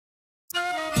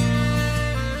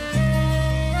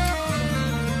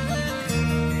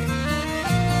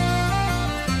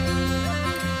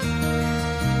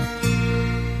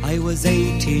was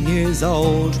 18 years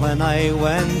old when I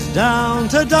went down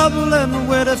to Dublin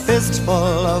with a fistful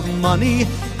of money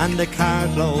and a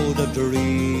cartload of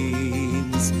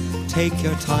dreams. Take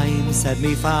your time, said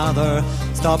me father,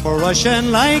 stop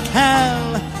rushing like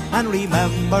hell, and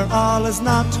remember all is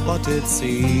not what it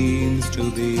seems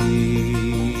to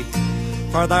be.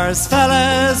 For there's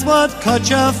fellas would cut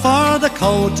you for the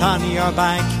coat on your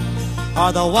back,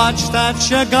 or the watch that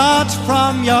you got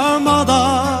from your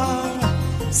mother.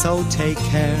 So take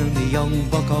care, me young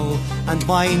bucko, and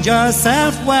mind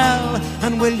yourself well,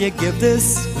 and will you give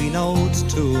this wee note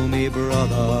to me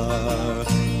brother?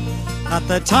 At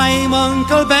the time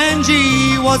Uncle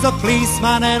Benji was a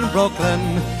policeman in Brooklyn,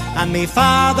 and me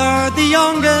father, the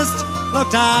youngest,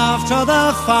 looked after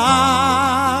the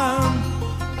farm.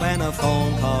 When a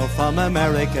phone call from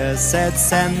America said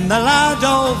send the lad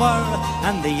over,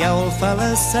 and the old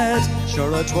fella said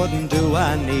sure it wouldn't do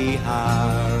any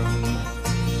harm.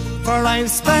 For I've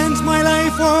spent my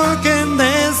life working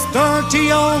this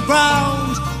dirty old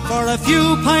ground for a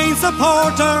few pints of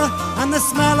porter and the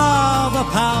smell of a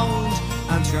pound.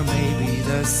 And sure maybe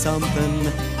there's something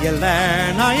you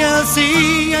learn or you'll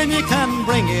see, and you can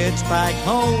bring it back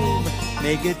home,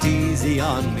 make it easy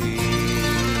on me.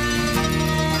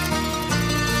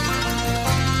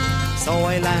 So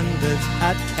I landed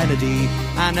at Kennedy,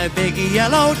 and a big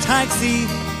yellow taxi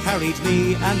carried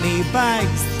me and me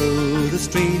bags through the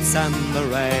streets and the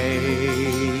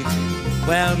rain.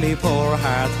 Well, me poor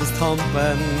heart was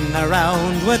thumping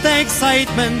around with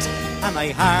excitement, and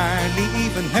I hardly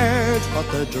even heard what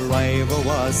the driver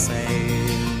was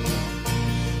saying.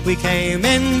 We came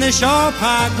in the Shore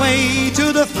Parkway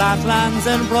to the flatlands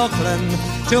in Brooklyn,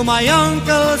 to my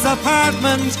uncle's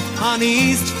apartment on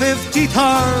East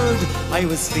 53rd. I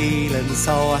was feeling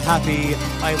so happy,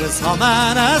 I was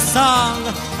humming a song,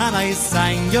 and I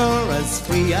sang "You're as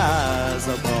free as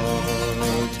a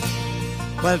bird."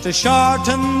 Well, to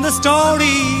shorten the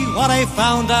story, what I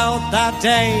found out that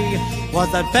day was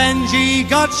that Benji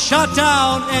got shot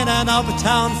down in an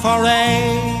uptown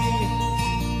foray.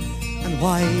 And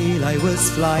while I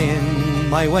was flying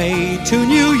my way to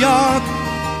New York,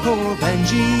 poor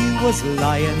Benji was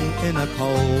lying in a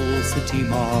coal city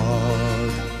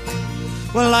morgue.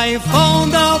 Well, I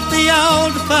phoned up the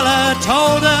old fella,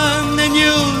 told him the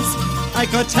news. I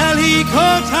could tell he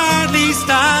could hardly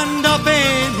stand up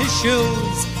in his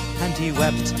shoes, and he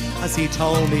wept as he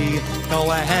told me,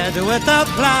 go ahead with the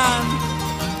plan,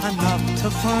 and not to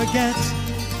forget,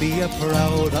 be a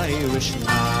proud Irishman.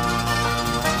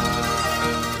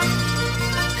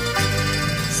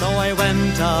 So I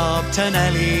went up to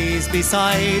Nelly's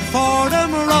beside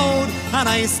Fordham Road, and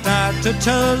I started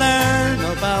to learn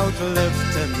about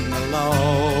lifting a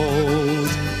load.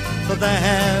 But the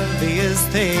heaviest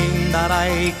thing that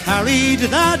I carried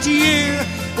that year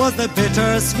was the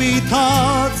bittersweet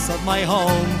thoughts of my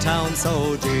hometown so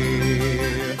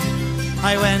dear.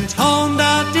 I went home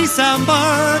that December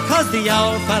 'cause the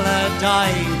old fella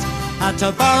died. Had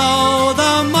to borrow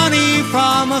the money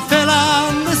from Phil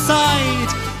on the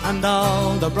side, and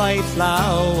all the bright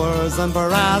flowers and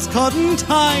brass couldn't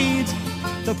hide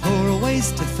the poor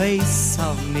wasted face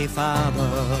of me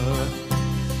father.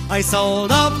 I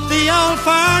sold up the old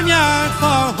farmyard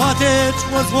for what it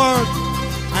was worth,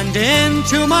 and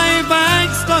into my bag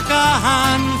stuck a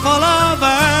handful of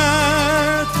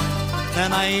earth.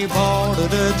 Then I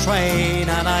boarded a train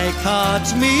and I caught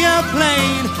me a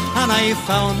plane, and I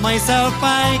found myself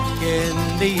back in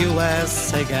the US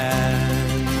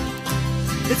again.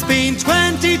 It's been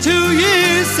 22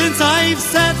 years since I've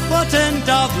set foot in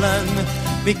Dublin.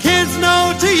 Me kids know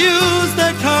to use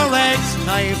the correct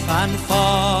knife and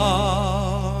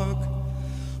fork,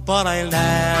 but I'll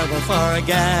never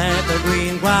forget the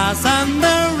green grass and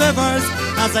the rivers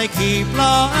as I keep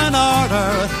law and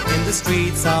order in the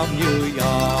streets of New York.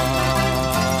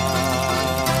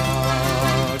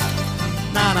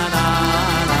 Na na na.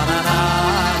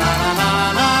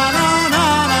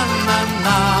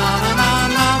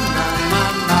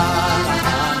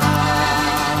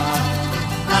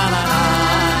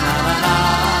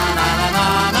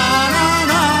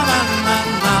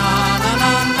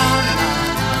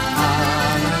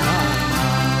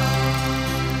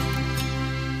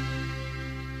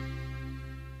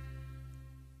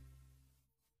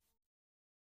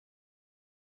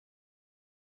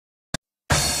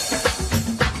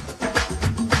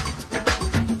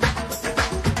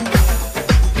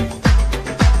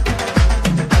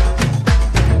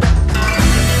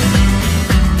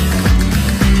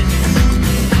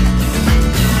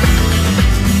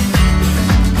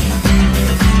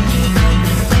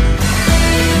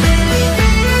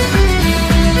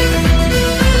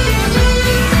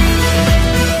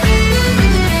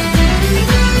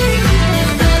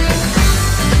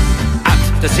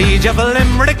 siege of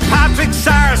Limerick, Patrick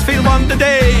Sarsfield won the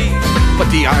day. But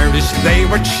the Irish, they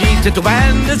were cheated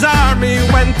when his army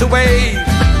went away.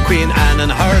 Queen Anne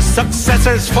and her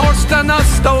successors forced on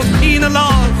us those penal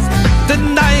laws,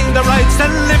 denying the rights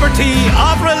and liberty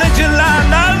of religion,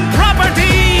 land and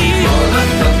property.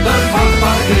 Roland Dunbar,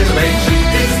 Papa, Gilway,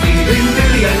 cheating, stealing,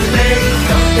 Billion Day.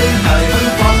 Dublin, Ivan,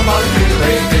 Papa,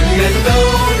 Gilway, Billion Go,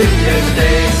 Billion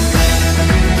Day.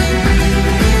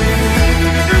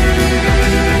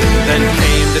 Then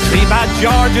came the three bad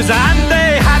Georges and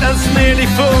they had us nearly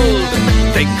fooled.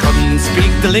 They couldn't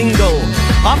speak the lingo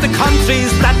of the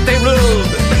countries that they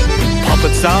ruled.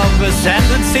 Puppets of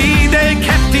ascendancy, they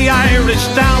kept the Irish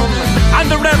down, and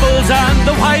the rebels and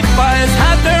the white boys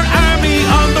had their army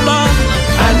on the run.